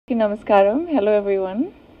Namaskaram. Hello,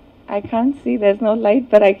 everyone. I can't see, there's no light,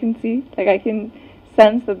 but I can see, I can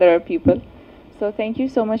sense that there are people. So, thank you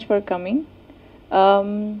so much for coming.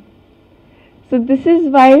 Um, so, this is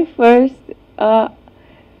why, first, uh,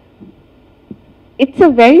 it's a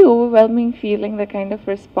very overwhelming feeling, the kind of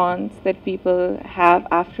response that people have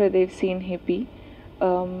after they've seen Hippi.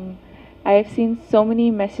 Um, I've seen so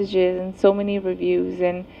many messages and so many reviews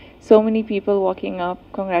and so many people walking up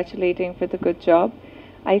congratulating for the good job.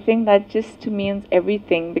 I think that just means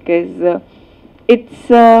everything because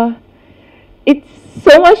it's uh, it's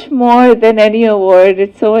so much more than any award.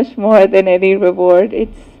 It's so much more than any reward.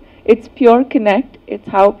 It's pure connect. It's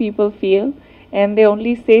how people feel, and they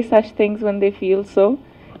only say such things when they feel so.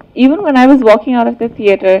 Even when I was walking out of the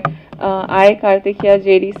theater, I, Karthikya,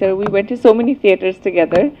 JD sir, we went to so many theaters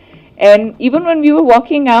together, and even when we were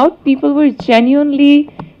walking out, people were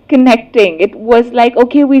genuinely connecting. It was like,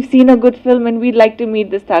 okay, we've seen a good film and we'd like to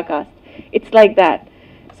meet the star cast. It's like that.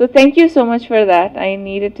 So thank you so much for that. I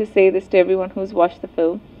needed to say this to everyone who's watched the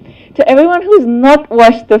film. To everyone who's not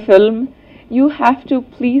watched the film, you have to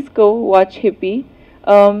please go watch Hippi.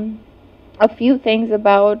 A few things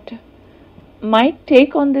about my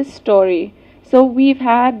take on this story. So we've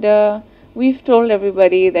told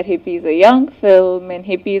everybody that Hippi is a young film and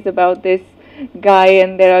Hippi is about this guy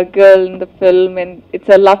and there are girl in the film and it's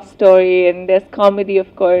a love story and there's comedy,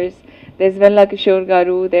 of course. There's Venla Kishore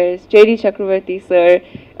Garu, there's J.D. Chakravarti sir.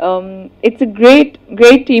 It's a great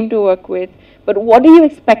team to work with. But what do you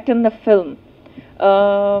expect in the film?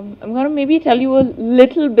 I'm going to maybe tell you a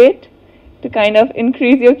little bit to kind of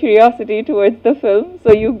increase your curiosity towards the film.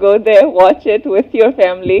 So you go there, watch it with your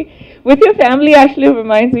family. With your family actually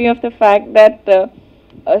reminds me of the fact that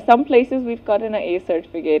some places we've gotten an A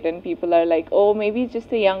certificate and people are like, oh, maybe it's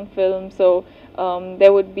just a young film, so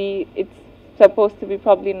it's supposed to be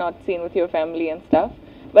probably not seen with your family and stuff.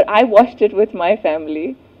 But I watched it with my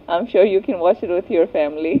family. I'm sure you can watch it with your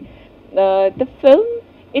family. The film,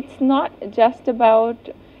 it's not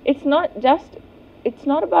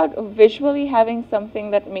about visually having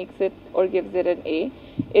something that makes it or gives it an A.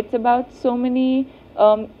 It's about so many,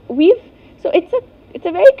 it's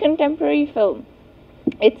a very contemporary film.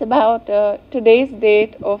 It's about today's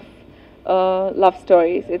date of love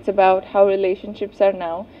stories. It's about how relationships are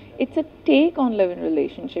now. It's a take on living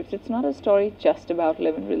relationships. It's not a story just about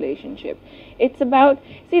living relationship. It's about,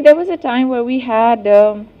 see, there was a time where we had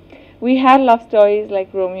love stories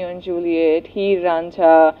like Romeo and Juliet, Heer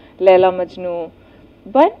Ranjha, Laila Majnu,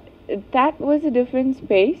 but that was a different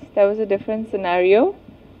space. That was a different scenario.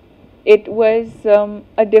 It was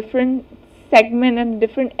a different segment and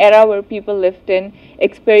different era where people lived in,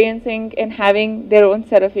 experiencing and having their own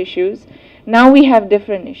set of issues. Now we have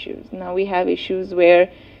different issues. Now we have issues where,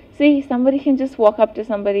 see, somebody can just walk up to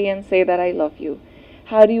somebody and say that I love you.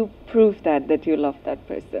 How do you prove that you love that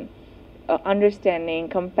person? Understanding,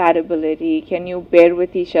 compatibility. Can you bear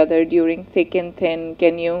with each other during thick and thin?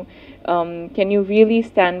 Can you really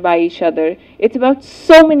stand by each other? It's about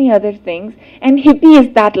so many other things, and Hippi is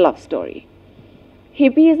that love story.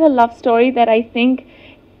 Hippi is a love story that I think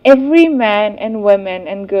every man and woman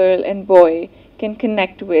and girl and boy can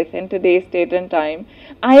connect with in today's date and time.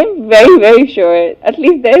 I am very sure at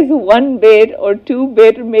least there is one bit or two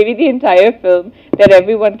bit or maybe the entire film that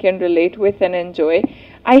everyone can relate with and enjoy.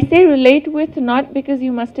 I say relate with not because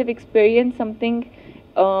you must have experienced something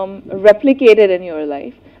replicated in your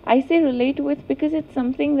life. I say relate with because it's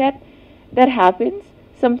something that happens,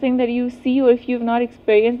 something that you see, or if you've not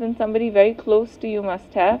experienced, then somebody very close to you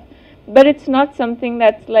must have. But it's not something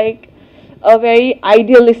that's like a very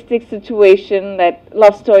idealistic situation that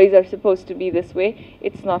love stories are supposed to be this way.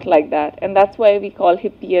 It's not like that. And that's why we call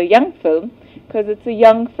Hippi a young film, because it's a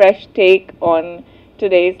young, fresh take on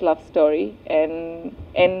today's love story. And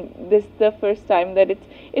this is the first time that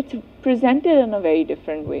it's presented in a very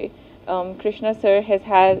different way. Krishna sir has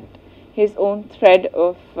had his own thread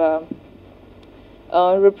of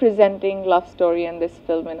representing love story in this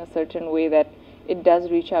film in a certain way that it does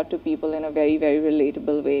reach out to people in a very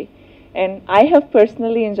relatable way. And I have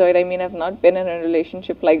personally enjoyed, I mean, I've not been in a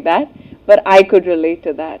relationship like that, but I could relate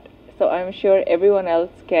to that. So I'm sure everyone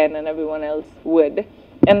else can and everyone else would.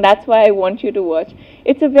 And that's why I want you to watch.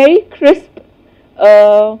 It's a very crisp,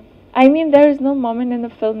 I mean, there is no moment in the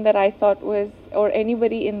film that I thought was, or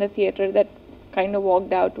anybody in the theater that kind of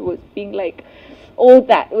walked out was being like, oh,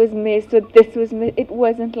 that was missed, or this was missed. It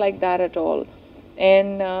wasn't like that at all.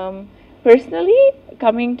 And personally,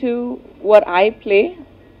 coming to what I play,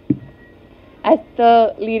 as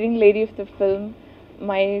the leading lady of the film,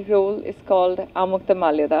 my role is called Amukta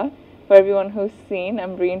Malyada. For everyone who's seen,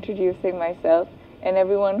 I'm reintroducing myself, and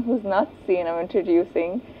everyone who's not seen, I'm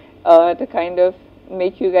introducing. to kind of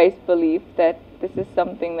make you guys believe that this is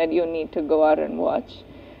something that you need to go out and watch.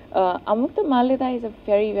 Amukta Malida is a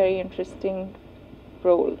very, very interesting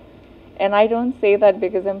role. And I don't say that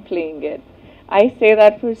because I'm playing it. I say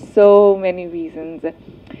that for so many reasons.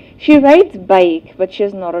 She rides bike, but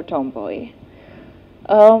she's not a tomboy.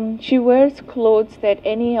 She wears clothes that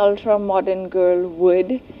any ultra modern girl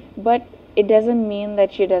would, but it doesn't mean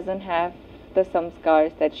that she doesn't have the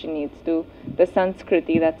samskars that she needs to, the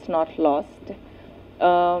sanskriti that's not lost.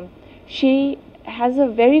 She has a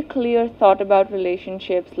very clear thought about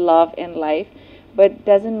relationships, love, and life, but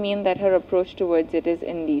doesn't mean that her approach towards it is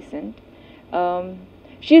indecent.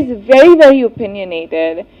 She's very, very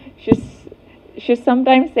opinionated. She's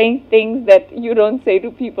sometimes saying things that you don't say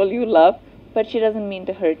to people you love, but she doesn't mean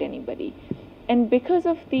to hurt anybody. And because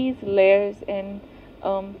of these layers and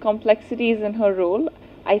complexities in her role,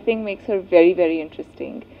 I think makes her very, very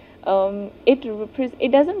interesting.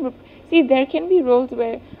 It doesn't see, there can be roles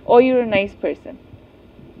where, oh, you're a nice person.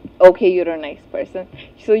 Okay, you're a nice person,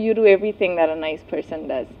 so you do everything that a nice person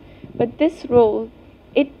does. But this role,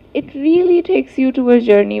 it really takes you to a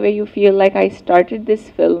journey where you feel like I started this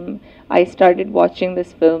film, I started watching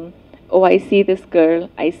this film. Oh, I see this girl,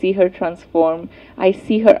 I see her transform, I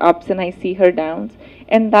see her ups and I see her downs.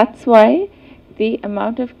 And that's why the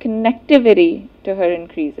amount of connectivity to her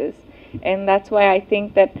increases. And that's why I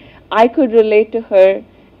think that I could relate to her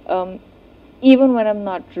even when I'm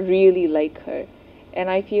not really like her. And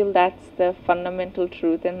I feel that's the fundamental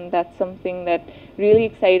truth, and that's something that really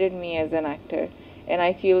excited me as an actor. And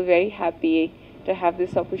I feel very happy to have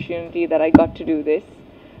this opportunity that I got to do this.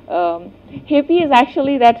 Hippi is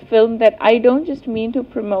actually that film that I don't just mean to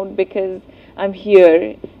promote because I'm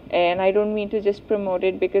here, and I don't mean to just promote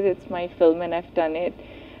it because it's my film and I've done it.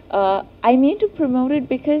 I mean to promote it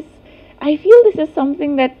because I feel this is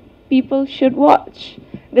something that people should watch.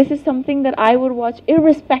 This is something that I would watch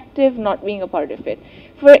irrespective not being a part of it.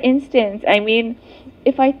 For instance, I mean,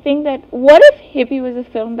 if I think that, what if Hippi was a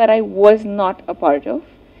film that I was not a part of,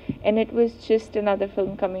 and it was just another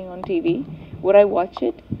film coming on TV? Would I watch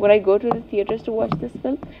it? Would I go to the theaters to watch this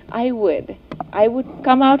film? I would. I would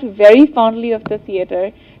come out very fondly of the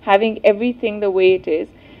theater, having everything the way it is.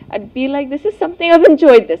 I'd be like, this is something I've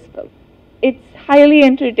enjoyed this film. It's highly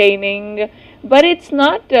entertaining, but it's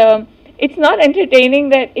not entertaining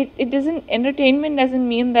that it doesn't, entertainment doesn't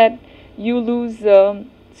mean that you lose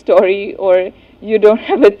story, or you don't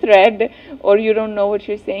have a thread, or you don't know what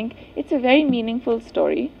you're saying. It's a very meaningful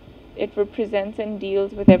story. It represents and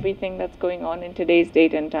deals with everything that's going on in today's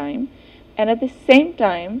date and time. And at the same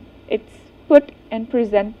time, it's put and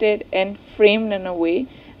presented and framed in a way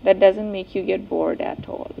that doesn't make you get bored at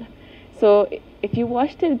all. So if you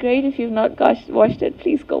watched it, great. If you've not watched it,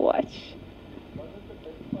 please go watch.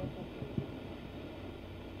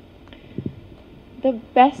 The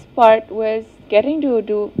best part was getting to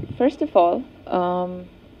do, first of all,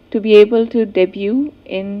 to be able to debut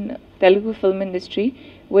in Telugu film industry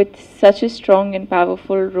with such a strong and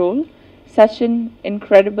powerful role, such an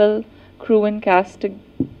incredible crew and cast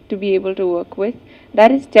to be able to work with.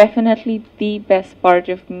 That is definitely the best part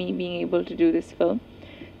of me being able to do this film.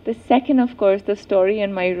 The second, of course, the story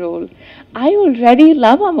and my role. I already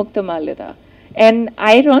love Amukta Malida. And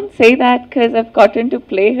I don't say that because I've gotten to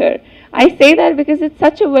play her. I say that because it's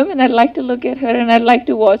such a woman. I'd like to look at her and I'd like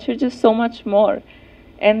to watch her just so much more.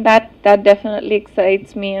 And that definitely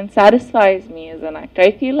excites me and satisfies me as an actor.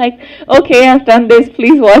 I feel like, okay, I've done this,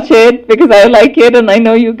 please watch it because I like it and I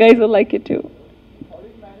know you guys will like it too.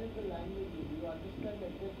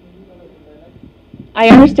 I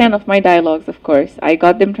understand of my dialogues, of course. I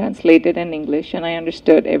got them translated in English and I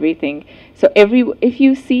understood everything. So if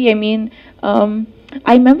you see, I mean,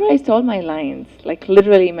 I memorized all my lines, like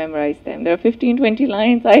literally memorized them. There are 15, 20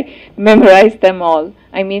 lines, I memorized them all.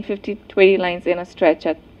 I mean 50, 20 lines in a stretch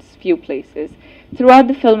at few places. Throughout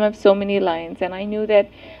the film I have so many lines, and I knew that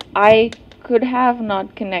I could have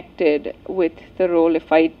not connected with the role if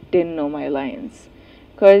I didn't know my lines.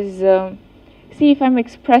 Because, see, if I'm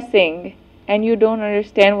expressing and you don't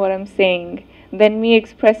understand what I'm saying, then me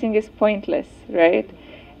expressing is pointless, right?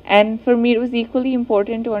 And for me it was equally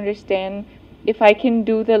important to understand if I can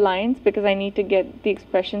do the lines, because I need to get the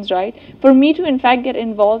expressions right. For me to in fact get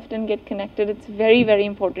involved and get connected, it's very, very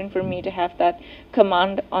important for me to have that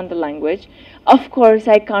command on the language. Of course,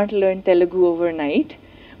 I can't learn Telugu overnight,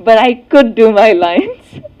 but I could do my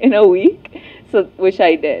lines in a week, so which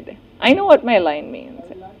I did. I know what my line means.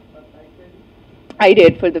 I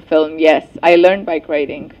did for the film, yes. I learned bike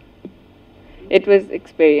riding. It was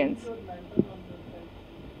experience.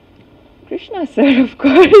 Krishna sir, of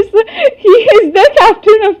course. He is the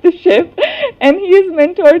captain of the ship, and he is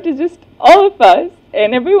mentor to just all of us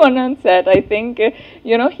and everyone on set. I think,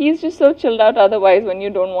 he's just so chilled out otherwise when you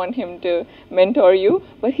don't want him to mentor you.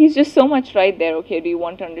 But he's just so much right there. Okay, do you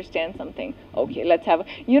want to understand something? Okay, let's have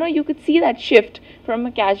you could see that shift from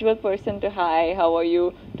a casual person to hi, how are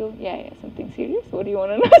you, to yeah, something serious. What do you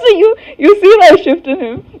want to know? So you see that shift in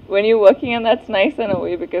him when you're working, and that's nice in a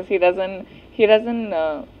way because he doesn't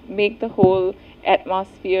make the whole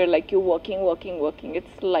atmosphere like you're working.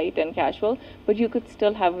 It's light and casual, but you could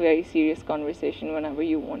still have a very serious conversation whenever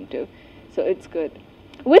you want to. So it's good.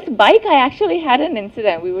 With bike, I actually had an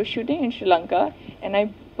incident. We were shooting in Sri Lanka, and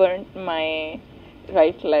I burnt my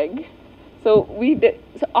right leg. So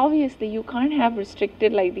obviously you can't have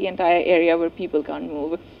restricted like the entire area where people can't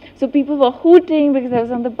move. So people were hooting because I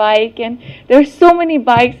was on the bike, and there were so many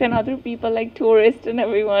bikes and other people like tourists and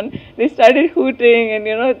everyone. They started hooting, and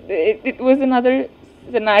it was another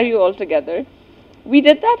scenario altogether. We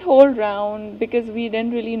did that whole round because we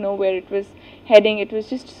didn't really know where it was heading. It was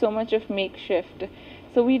just so much of makeshift.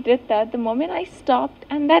 So we did that. The moment I stopped,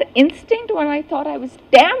 and that instinct when I thought I was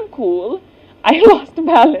damn cool, I lost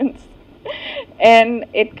balance. And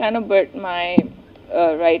it kind of burnt my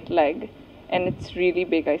right leg, and it's really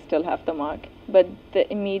big. I still have the mark. But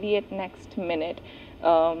the immediate next minute,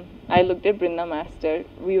 I looked at Brinda Master.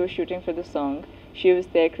 We were shooting for the song. She was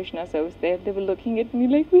there, Krishna sir was there. They were looking at me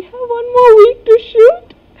like, we have 1 more week to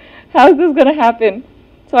shoot. How's this gonna happen?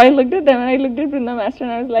 So I looked at them, and I looked at Brinda Master,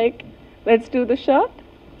 and I was like, let's do the shot.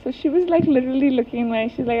 So she was like literally looking at me,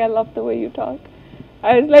 and she's like, I love the way you talk.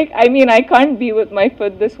 I was like, I can't be with my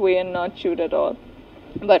foot this way and not shoot at all.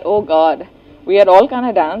 But oh God, we had all kind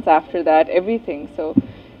of dance after that, everything. So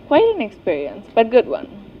quite an experience, but good one.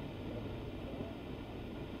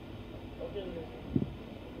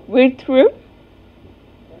 We're through.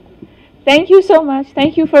 Thank you so much.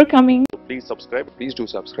 Thank you for coming. Please subscribe. Please do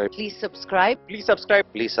subscribe. Please subscribe. Please subscribe.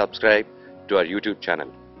 Please subscribe to our YouTube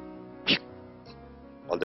channel.